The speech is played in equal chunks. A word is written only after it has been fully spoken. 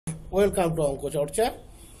Welcome to অঙ্ক চর্চা।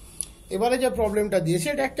 এবারে যে প্রবলেমটা দিয়েছে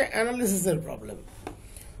এটা একটা অ্যানালিসিসের প্রবলেম।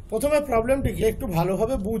 প্রথমে প্রবলেমটিকে একটু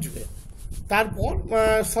ভালোভাবে বুঝবে, তারপর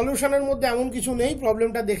সলিউশনের মধ্যে এমন কিছু নেই,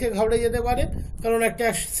 প্রবলেমটা দেখে ঘাবড়ে যেতে পারে, কারণ একটা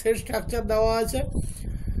সেট স্ট্রাকচার দেওয়া আছে।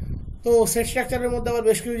 তো সেট স্ট্রাকচারের মধ্যে আবার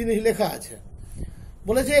বেশ কিছু জিনিস লেখা আছে।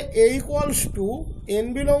 বলেছে এ equals to N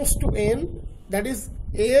belongs to N, that is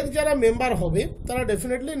এর যারা মেম্বার হবে তারা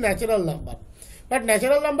definitely natural number. But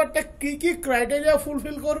natural নাম্বারটা কী কী ক্রাইটেরিয়া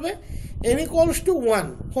ফুলফিল করবে? এন ইকুয়ালস টু 1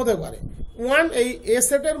 হতে পারে, 1 এই এ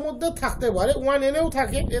সেটের মধ্যে থাকতে পারে, 1 এনেও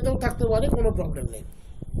থাকে, এতেও থাকতে পারে, কোনো প্রবলেম নেই।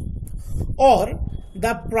 Or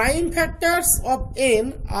the prime factors of N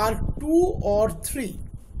R 2 or 3,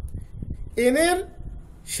 এনের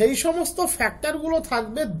সেই সমস্ত ফ্যাক্টরগুলো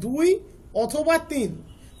থাকবে 2 অথবা 3,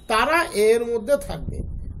 তারা এর মধ্যে থাকবে।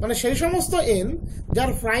 মানে সেই সমস্ত এন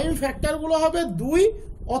যার প্রাইম ফ্যাক্টরগুলো হবে 2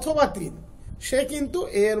 অথবা 3, সে কিন্তু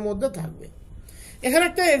এর মধ্যে থাকবে। এখানে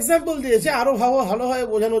একটা এক্সাম্পল দিয়েছে আরো ভালোভাবে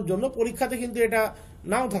বোঝানোর জন্য, পরীক্ষাতে কিন্তু এটা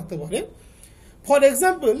নাও থাকতে পারে। For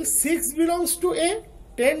example 6 belongs to A,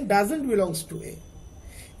 10 doesn't belongs to এ।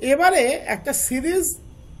 এবারে একটা সিরিজ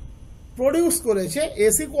প্রডিউস করেছে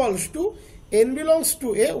S equals to N belongs to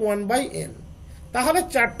A 1/n। তাহলে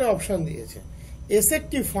 4টে অপশন দিয়েছে। এস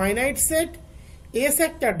একটি ফাইনাইট সেট, এস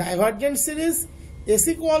একটা divergent series, S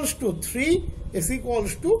equals to 3, S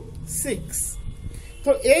equals to 6।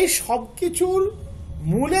 তো এই সব কিছুর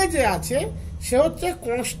মূলে যে আছে সে হচ্ছে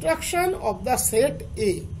কনস্ট্রাকশন অফ দ্য সেট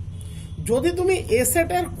এ। যদি তুমি এ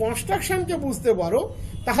সেটের কনস্ট্রাকশনকে বুঝতে পারো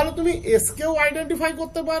তাহলে তুমি এস কেও আইডেন্টিফাই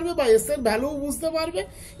করতে পারবে বা এস এর ভ্যালু বুঝতে পারবে।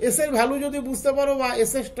 এস এর ভ্যালু যদি বুঝতে পারো বা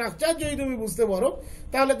এস এর স্ট্রাকচার যদি তুমি বুঝতে পারো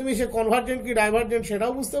তাহলে তুমি সে কনভার্জেন্ট কি ডাইভার্জেন্ট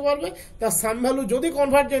সেটাও বুঝতে পারবে। তার সাম ভ্যালু যদি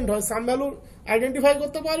কনভার্জেন্ট হয় সাম ভ্যালু আইডেন্টিফাই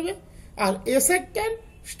করতে পারবে। আর এ সেটটার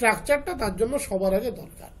স্ট্রাকচারটা তার জন্য সবার আগে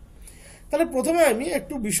দরকার। তাহলে প্রথমে আমি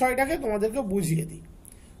একটু বিষয়টাকে তোমাদেরকে বুঝিয়ে দিই।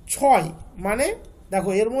 6 মানে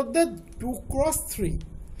দেখো এর মধ্যে 2 × 3,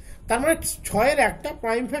 তার মানে 6-এর একটা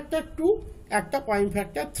প্রাইম ফ্যাক্টর 2, একটা প্রাইম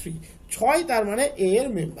ফ্যাক্টর 3, 6 তার মানে এ এর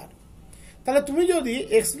মেম্বার। তাহলে তুমি যদি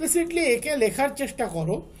এক্সপ্লিসিটলি একে লেখার চেষ্টা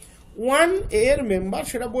করো, 1 এ এর মেম্বার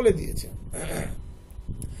সেটা বলে দিয়েছে,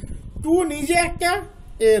 2 নিজে একটা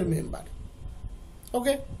এ এর মেম্বার,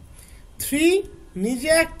 ওকে, 3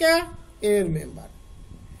 নিজে একটা এ এর মেম্বার,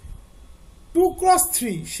 2 ×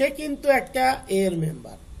 3 সে কিন্তু একটা এ এর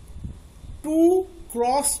মেম্বার, 2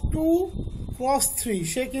 × 2 × 3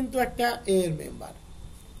 সে কিন্তু একটা এ এর মেম্বার,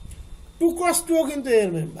 2 × 2 ও কিন্তু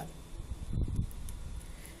এর মেম্বার।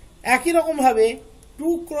 একই রকম ভাবে 2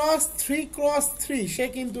 × 3 × 3 সে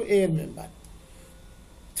কিন্তু এর মেম্বার,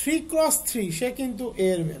 3 × 3 সে কিন্তু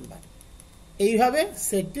এর মেম্বার। এইভাবে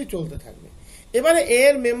সেটটি চলতে থাকবে। এবারে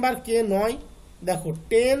এর মেম্বার কে নয়? দেখো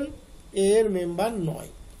 10 এর মেম্বার নয়,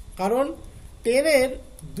 কারণ 10 এর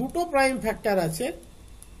দুটো প্রাইম ফ্যাক্টর আছে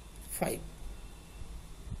 5,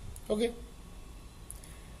 ওকে।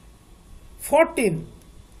 14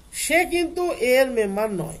 সে কিন্তু এর মেম্বার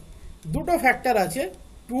নয়, দুটো ফ্যাক্টর আছে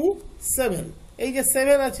 2, 7। এই যে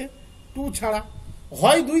 7 আছে 2 ছাড়া,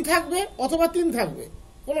 হয় 2 থাকবে অথবা 3 থাকবে,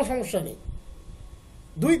 কোনো সমস্যা নেই।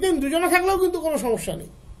 2, 3 দুজনে থাকলেও কিন্তু কোনো সমস্যা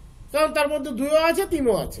নেই, কারণ তার মধ্যে 2ও আছে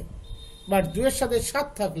 3ও আছে। বাট 2 এর সাথে 7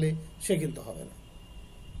 থাকলে সে কিন্তু হবে না।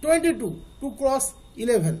 22 2 ×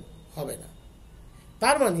 11 হবে না।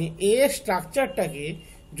 তার মানে এ স্ট্রাকচারটাকে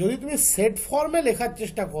যদি তুমি সেট ফর্মে লেখার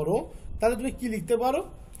চেষ্টা করো তাহলে তুমি কি লিখতে পারো?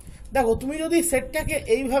 দেখো তুমি যদি সেটটাকে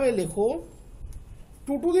এইভাবে লেখো,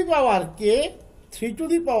 2 to the power K, 3 to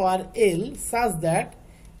the power L, such that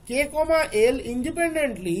K, L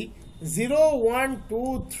independently 0, 1, 2,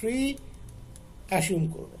 3 assume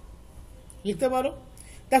করবে, লিখতে পারো।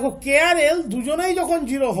 দেখো কে আর এল দুজনেই যখন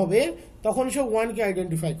 0 হবে তখন সে 1 কে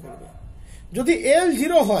আইডেন্টিফাই করবে। যদি এল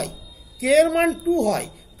 0 হয়, কে এর মান 2 হয়,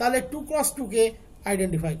 তাহলে 2 × 2 কে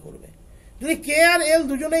আইডেন্টিফাই করবে। যদি কে আর এল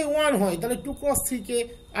দুজনেই 1 হয় তাহলে 2 × 3 কে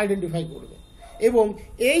আইডেন্টিফাই করবে। এবং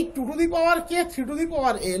এই 2 to the power K, 3 to the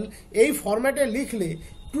পাওয়ার এল এই ফরম্যাটে লিখলে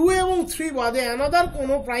 2 এবং 3 বাদে অ্যানাদার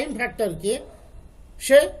কোনো প্রাইম ফ্যাক্টরকে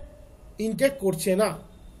সে ইনটেক করছে না।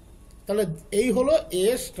 তাহলে এই হলো এ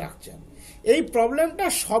স্ট্রাকচার। এই প্রবলেমটা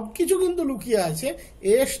সবকিছু কিন্তু লুকিয়ে আছে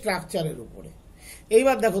এ স্ট্রাকচারের উপরে।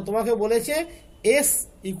 এইবার দেখো তোমাকে বলেছে S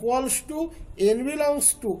equals to N belongs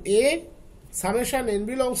to A, summation N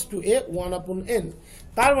belongs to A 1/n।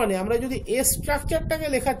 তার মানে আমরা যদি এ স্ট্রাকচারটাকে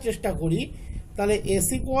লেখার চেষ্টা করি তাহলে S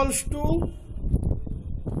equals to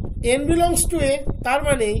N belongs to এ, তার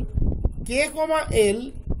মানে কে, এল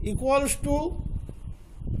equals to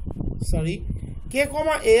K,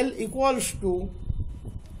 L equals to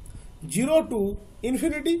 0 to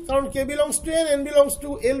infinity, কারণ কে belongs to N, N belongs to,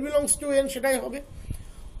 L belongs to N, সেটাই হবে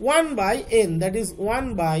 1/n, that is 1/n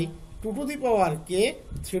 2 to the power k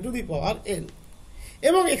 3 to the power l।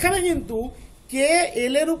 এবং এখানে কিন্তু কে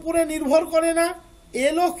এল এর উপরে নির্ভর করে না,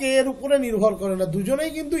 এল ও কে এর উপরে নির্ভর করে না,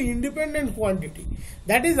 দুজনেই কিন্তু ইন্ডিপেন্ডেন্ট কোয়ান্টিটি।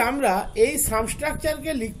 দ্যাট ইজ আমরা এই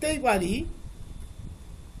সাবস্ট্রাকচারকে লিখতেই পারি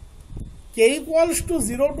k equals to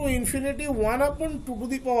 0 to infinity 1/2 to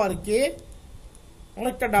the power k।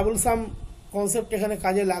 অনেকটা ডাবল সাম কনসেপ্ট এখানে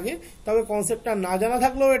কাজে লাগে, তবে কনসেপ্টটা না জানা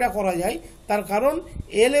থাকলেও এটা করা যায়, তার কারণ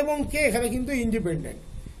এল এবং কে এখানে কিন্তু ইন্ডিপেন্ডেন্ট।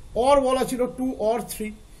 অর বলা ছিল 2 or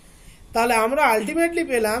 3, তাহলে আমরা আলটিমেটলি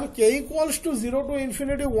পেলাম k equals to 0 to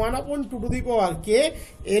infinity 1/2 to the power k,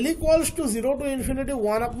 l equals to 0 to infinity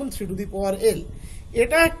 1/3 to the power l।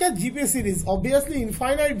 এটা একটা GP series, obviously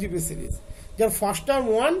infinite GP series, যার first term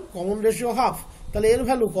 1, common ratio half, তাহলে এর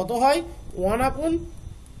value কত হয়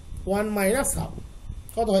 1/1 minus half,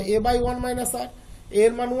 কত হয় a by 1 minus আর,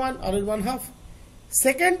 এর মান 1 আর এর মান হাফ।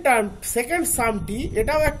 সেকেন্ড টার্ম, সেকেন্ড সামটি,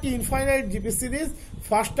 এটাও একটি infinite GP series,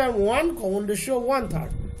 first term 1, common ratio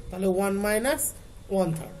 1/3, তাহলে 1 মাইনাস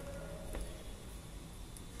 1/3,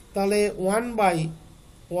 তাহলে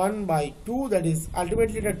 1/2, দ্যাট ইজ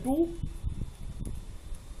আলটিমেটলি এটা 2,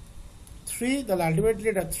 3, তাহলে আলটিমেটলি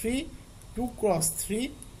এটা 3, 2 ক্রস 3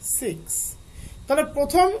 6। তাহলে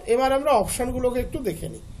প্রথম, এবার আমরা অপশনগুলোকে একটু দেখে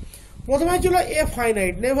নিই। প্রথমে ছিল এ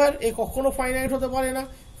ফাইনাইট, নেভার, এ কখনো ফাইনাইট হতে পারে না,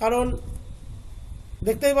 কারণ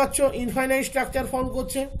দেখতেই পাচ্ছ ইনফাইনাইট স্ট্রাকচার ফর্ম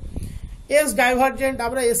করছে। এস ডাইভারজেন্ট,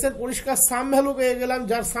 আমরা এস এর পরিষ্কার সাম ভ্যালু পেয়ে গেলাম,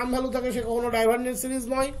 যার সাম ভ্যালু থাকে সে কখনো ডাইভারজেন্ট সিরিজ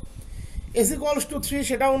নয়। এস ইকুয়ালস টু 3,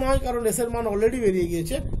 সেটাও নয়, কারণ এস এর মান অলরেডি বেরিয়ে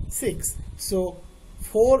গিয়েছে 6। So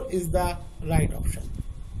 4 is the right option.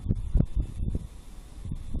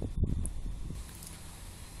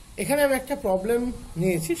 এখানে আমি একটা প্রবলেম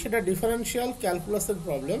নিয়েছি, সেটা ডিফারেন্সিয়াল ক্যালকুলাসের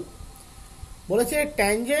প্রবলেম। বলেছে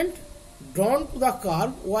tangent drawn to the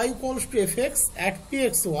curve y equals to fx at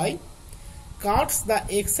pxy cuts the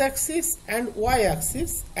x-axis and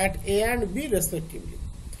y-axis at a and b respectively,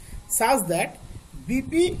 such that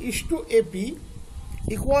bp is to ap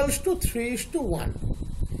equals to 3:1.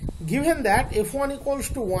 Given that f1 equals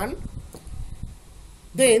to 1,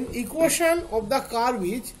 then equation of the curve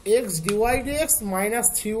is x dy dx minus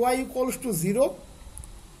 3y equals to 0.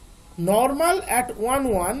 Normal at 1,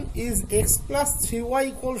 1 is x plus 3y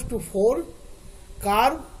equals to 4.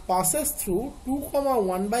 Curve passes through 2,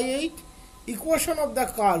 1/8. Equation of the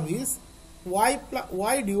curve is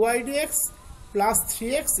y dy dx plus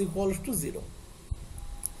 3x equals to 0.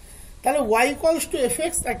 তাহলে y equals to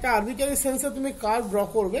fx একটা arbitrary সেন্সে তুমি curve draw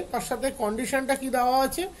করবে, তার সাথে কন্ডিশনটা কি দেওয়া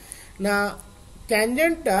আছে না,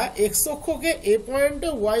 ট্যানজেন্টটা x অক্ষকে a পয়েন্টে,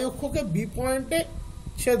 y অক্ষকে b পয়েন্টে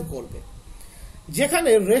ছেদ করবে,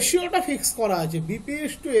 যেখানে রেশিওটা ফিক্স করা আছে BP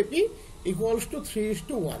is to AP equals to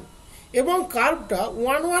 3:1, এবং কার্ভটা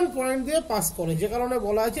 1, 1 পয়েন্ট দিয়ে পাস করে, যে কারণে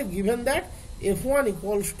বলা আছে given that f1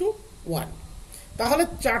 equals to 1। তাহলে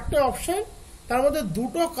চারটে অপশন, তার মধ্যে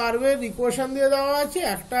দুটো কার্ভের ইকুয়েশন দিয়ে দেওয়া আছে,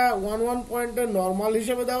 একটা 1, 1 পয়েন্টের নর্মাল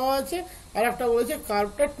হিসেবে দেওয়া আছে, আর একটা বলেছে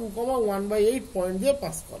কার্ভটা 2, 1/8 পয়েন্ট দিয়ে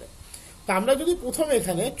পাস করে। তা আমরা যদি প্রথমে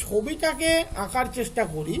এখানে ছবিটাকে আঁকার চেষ্টা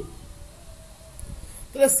করি,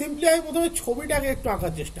 তাহলে সিম্পলি আমি প্রথমে ছবিটাকে একটু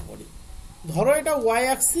আঁকার চেষ্টা করি। ধরো এটা ওয়াই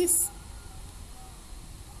অ্যাক্সিস,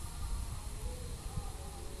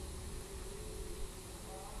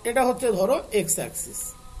 এটা হচ্ছে ধরো এক্স অ্যাক্সিস,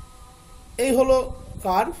 এই হলো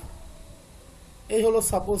কার্ভ, এই হলো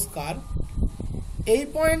সাপোজ কার্ভ। এই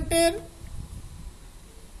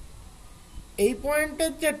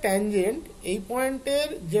পয়েন্টের যে ট্যানজেন্ট, এই পয়েন্টের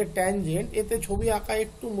যে ট্যানজেন্ট, এতে ছবি আঁকা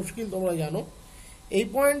একটু মুশকিল, তোমরা জানো। এই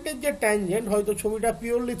পয়েন্টের যে ট্যানজেন্ট, হয়তো ছবিটা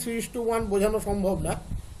পিওরলি 3:1 বোঝানো সম্ভব না,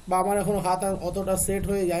 বা আমার এখনো হাত অতটা সেট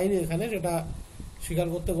হয়ে যায়নি এখানে, সেটা স্বীকার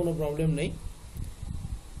করতে কোনো প্রবলেম নেই।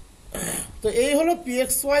 তো এই হলো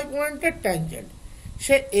pxy পয়েন্টের ট্যানজেন্ট,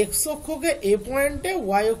 সে এক্স অক্ষকে এ পয়েন্টে,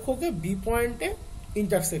 ওয়াই অক্ষকে বি পয়েন্টে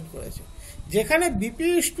ইন্টারসেক্ট করেছে, যেখানে বিপি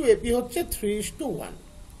ইস টু এপি হচ্ছে 3:1।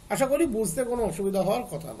 আশা করি বুঝতে কোনো অসুবিধা হওয়ার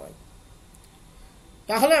কথা নয়।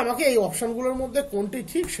 তাহলে আমাকে এই অপশনগুলোর মধ্যে কোনটি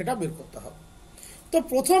ঠিক সেটা বের করতে হবে। তো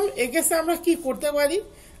প্রথম একেসে আমরা কি করতে পারি,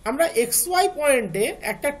 আমরা xy পয়েন্টে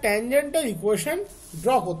একটা ট্যানজেন্টের ইকুয়েশন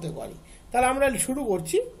ড্র করতে পারি। তাহলে আমরা শুরু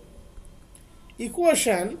করছি,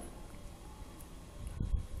 equation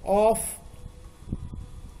of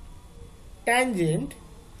tangent,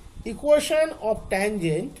 equation of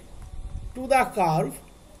tangent to the curve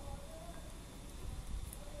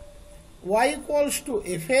y equals to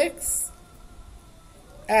fx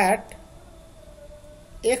at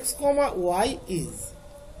x comma y is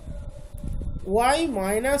y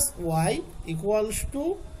minus y equals to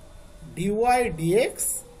dy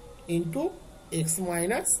dx into x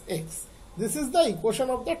minus x. This is the equation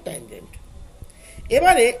of the tangent.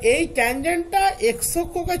 এবারে এই ট্যানজেন্টটা x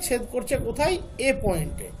অক্ষকে ছেদ করছে কোথায়, এ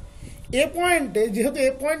পয়েন্টে, এ পয়েন্টে, যেহেতু এ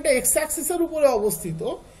পয়েন্টটা x অ্যাক্সিসের উপরে অবস্থিত,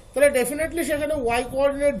 তাহলে ডেফিনেটলি সেখানে ওয়াই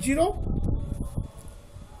কোঅর্ডিনেট 0,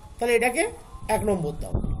 তাহলে এটাকে 1 নম্বর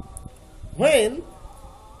দাও। when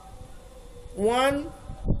one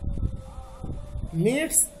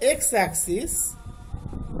meets x axis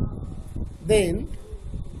then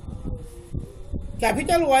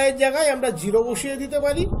capital Y এর জায়গায় আমরা 0 বসিয়ে দিতে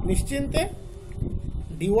পারি নিশ্চিন্তে,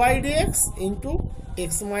 dy dx into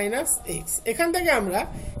x minus x. এখান থেকে আমরা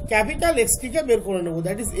ক্যাপিটাল এক্স টিকে বের করে নেব,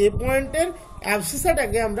 দ্যাট ইজ এ পয়েন্টের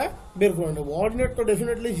অ্যাবসিসাটাকে আমরা বের করে নেব। অর্ডিনেট তো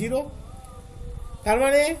ডেফিনেটলি 0, তার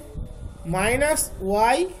মানে minus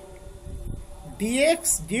Y dx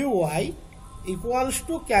dy equals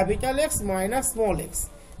to capital X minus small x,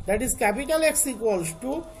 that is capital X equals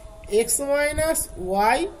to x minus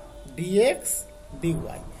y dx dy।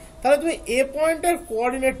 তাহলে তুমি এ পয়েন্টের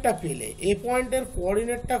কোঅর্ডিনেটটা পেলে, এ পয়েন্টের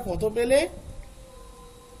কোঅর্ডিনেটটা কত পেলে,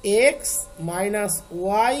 x minus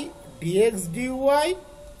y dx dy,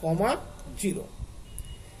 0।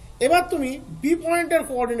 এবার তুমি বি পয়েন্টের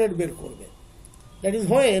কোঅর্ডিনেট বের করবে, that is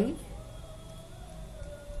when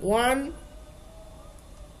one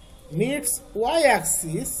meets y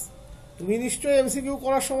axis। তুমি নিশ্চয়ই এমসিকিউ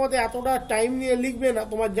করার সময় এতটা টাইম নিয়ে লিখবে না,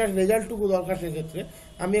 তোমার জাস্ট রেজাল্টটুকু দরকার, সেক্ষেত্রে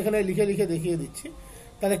আমি এখানে লিখে লিখে দেখিয়ে দিচ্ছি।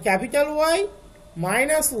 তাহলে capital Y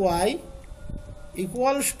minus Y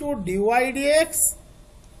equals to dy dx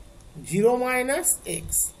 0 minus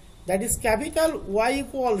x, that is capital Y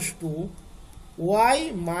equals to Y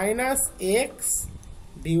minus x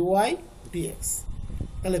dy dx.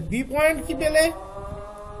 তাহলে বি পয়েন্ট কি পেলে,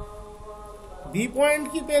 বি পয়েন্ট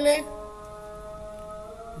কি পেলে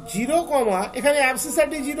 0, এখানে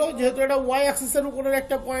অ্যাবসিসাটি 0, যেহেতু এটা ওয়াই অ্যাক্সিসের উপরের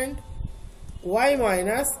একটা point, Y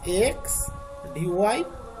minus x dy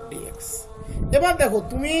dx. এবার দেখো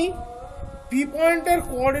তুমি পি পয়েন্টের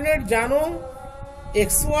কোঅর্ডিনেট জানো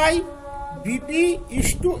xy, BP is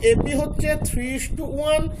to AP হচ্ছে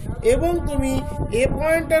 3:1, এবং তুমি এ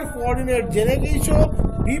পয়েন্টের কোঅর্ডিনেট জেনে গিয়েছো,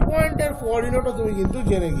 বি পয়েন্টের কোঅর্ডিনেটও তুমি কিন্তু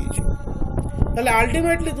জেনে গিয়েছো। তাহলে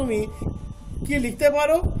আলটিমেটলি তুমি কি লিখতে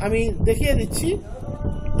পারো আমি দেখিয়ে দিচ্ছি।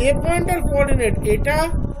 এ পয়েন্টের কোঅর্ডিনেট এটা,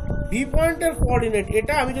 বি পয়েন্টের কোঅর্ডিনেট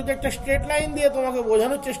এটা। আমি যদি একটা স্ট্রেট লাইন দিয়ে তোমাকে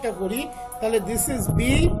বোঝানোর চেষ্টা করি, তাহলে this is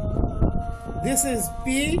B, this is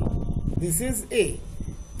P, this is a,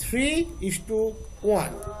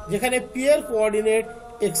 3:1, যেখানে পি এর কোঅর্ডিনেট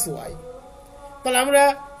এক্স ওয়াই। তাহলে আমরা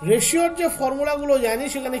রেশিওর যে ফর্মুলাগুলো জানি,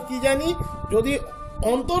 সেখানে কি জানি, যদি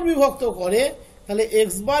অন্তর্বিভক্ত করে তাহলে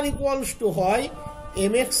এক্স বার ইকুয়ালস টু হয়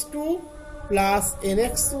mx2 plus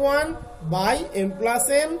nx1 by m plus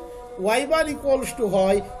n, y bar equals to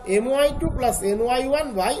হয় my2 plus ny1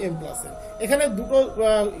 by m plus n। এখানে দুটো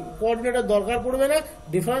কোঅর্ডিনেটের দরকার পড়বে না,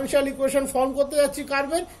 ডিফারেন্সিয়াল ইকুয়েশন ফর্ম করতে যাচ্ছি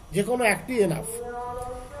কার্ভের, যে কোনো একটি এনাফ।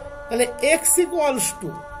 তাহলে x ইকুয়ালস টু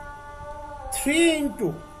 3 ইন্টু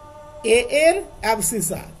এ এর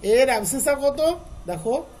অ্যাবসিসা, এর অ্যাবসিসা কত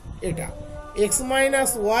দেখো, এটা x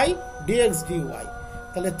minus Y dx dy.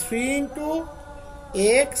 তাহলে 3 into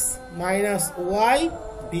x minus Y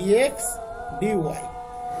dx dy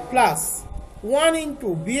plus 1 into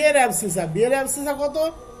B এর অ্যাবসিসা, বি এর অ্যাবসিসা কত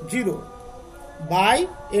 0, by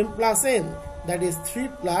m plus n, that is 3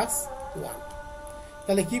 plus 1।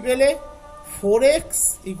 তাহলে কি পেলে, 4x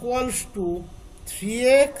equals to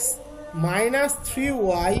 3x minus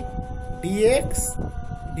 3y dx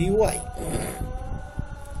dy.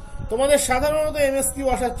 তোমাদের সাধারণত MSQ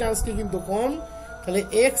আসার চান্সটি কিন্তু কম। তাহলে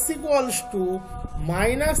x equals to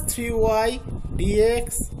minus 3y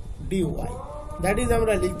dx dy, that is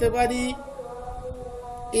আমরা লিখতে পারি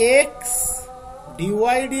x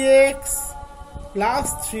dy dx plus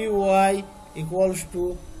 3y equals to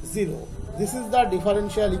 0. This is the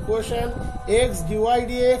differential equation, x dy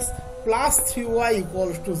dx plus 3y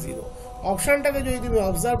equals to 0. অপশনটাকে যদি তুমি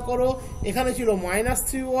অবজার্ভ করো, এখানে ছিল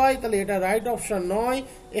 -3y, তাহলে এটা রাইট অপশন নয়।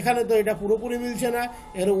 এখানে তো এটা পুরোপুরি মিলছে না,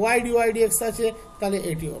 এর y dy dx আছে, তাহলে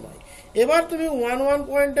এটিও নয়। এবার তুমি 1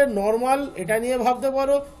 পয়েন্টের নর্মাল এটা নিয়ে ভাবতে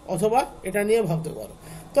পারো, অথবা এটা নিয়ে ভাবতে পারো।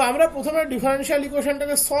 তো আমরা প্রথমে ডিফারেন্সিয়াল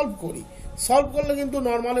ইকুয়েশনটাকে সলভ করি, সলভ করলে কিন্তু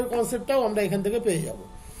নর্মালের কনসেপ্টটাও আমরা এখান থেকে পেয়ে যাব।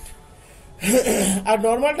 আর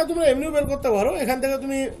নর্মালটা তুমি এমনিও বের করতে পারো। এখান থেকে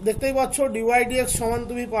তুমি দেখতেই পাচ্ছ ডিওয়াই ডিএক্স সমান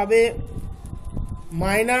তুমি পাবে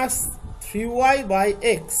 -3y বাই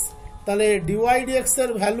এক্স। তাহলে ডিওয়াই ডিএক্স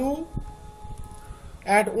এর ভ্যালু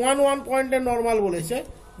অ্যাট 1 পয়েন্টের নর্মাল বলেছে,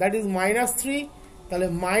 দ্যাট ইজ -3। তাহলে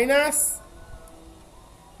minus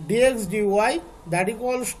dx dy that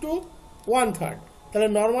equals to 1/3। তাহলে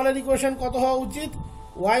নর্মালের ইকুয়েশন কত হওয়া উচিত,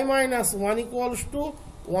 y minus 1 equals to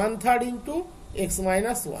 1/3 into x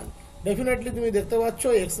minus 1। Definitely তুমি দেখতে পাচ্ছ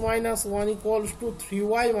x minus 1 equals to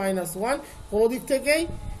 3y minus 1, কোনো দিক থেকেই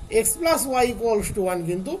x plus Y equals to 1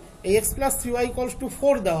 কিন্তু এই x plus 3y equals to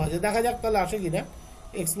 4 দেওয়া আছে, দেখা যাক তাহলে আসে কিনা।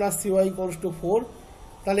 X plus 3y equals to 4,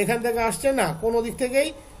 তাহলে এখান থেকে আসছে না, কোনো দিক থেকেই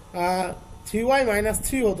 3y মাইনাস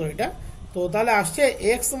 3 হতো এটা, তো তাহলে আসছে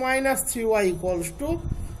x minus 3y equals to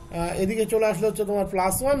এদিকে চলে আসলে হচ্ছে তোমার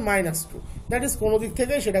প্লাস 1 মাইনাস 2, দ্যাট ইজ কোনো দিক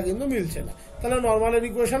থেকে সেটা কিন্তু মিলছে না, তাহলে নর্মালের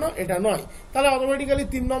ইকুয়েশনও এটা নয়। তাহলে অটোমেটিক্যালি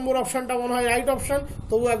 3 নম্বর অপশনটা মনে হয় রাইট অপশন,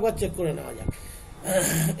 তবু একবার চেক করে নেওয়া যাক।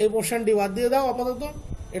 এই পোর্শনটি বাদ দিয়ে দাও আপাতত,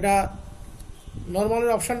 এটা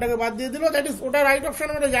নর্মালের অপশনটাকে বাদ দিয়ে দিল, দ্যাট ইজ ওটা রাইট অপশন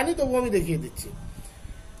আমরা জানি, তবু আমি দেখিয়ে দিচ্ছি।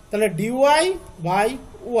 তাহলে dy by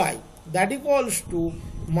why that equals to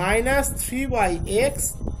minus 3/x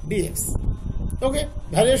dx। Okay,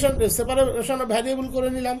 variation separation of variable করে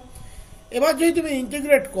নিলাম। এবার যদি তুমি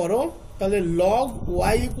ইন্টিগ্রেট করো তাহলে log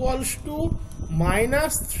y equals to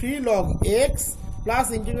minus 3 log x plus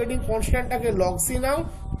integrating কনস্ট্যান্টটাকে log c নাও,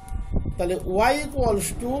 তাহলে y equals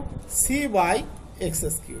to c by x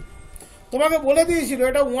cube. তোমাকে বলে দিয়েছিল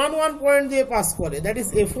এটা 1 পয়েন্ট দিয়ে পাস করে, that is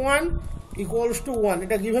f1 equals to 1,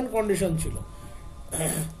 এটা গিভেন কন্ডিশন ছিল,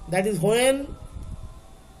 that is when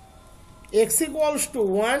x equals to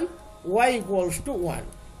 1 y equals to 1,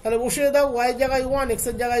 তাহলে বসিয়ে দাও y এর জায়গায় 1 x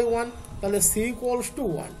এর জায়গায় 1, তাহলে c equals to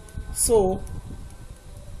 1। So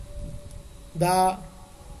the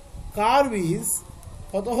curve is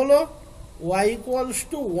কত হলো, y equals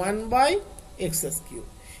to 1/x cube.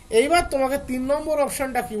 এইবার তোমাকে 3 নম্বর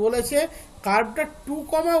অপশনটা কি বলেছে, কার্ভটা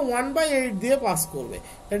 2,1/8 দিয়ে পাস করবে,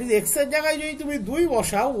 দ্যাট ইজ x এর জায়গায় যদি তুমি 2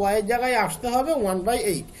 বসাও y এর জায়গায় আসতে হবে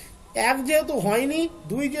 1/8। 1 যেহেতু হয়নি,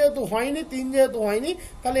 2 যেহেতু হয়নি, 3 যেহেতু হয়নি,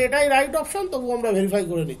 তাহলে এটাই রাইট অপশন, তবু আমরা ভেরিফাই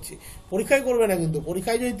করে নিচ্ছি। পরীক্ষায় করবে না কিন্তু,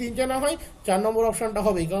 পরীক্ষায় যদি 3 না হয় 4 নম্বর অপশনটা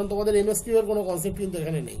হবেই, কারণ তোমাদের M.Sc এর কোনো কনসেপ্ট কিন্তু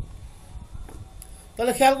এখানে নেই।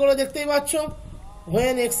 তাহলে খেয়াল করে দেখতেই পাচ্ছ,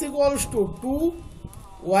 when x equals to 2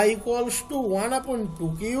 y equals to 1/2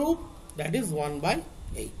 cube, that is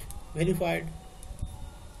 1/8, verified.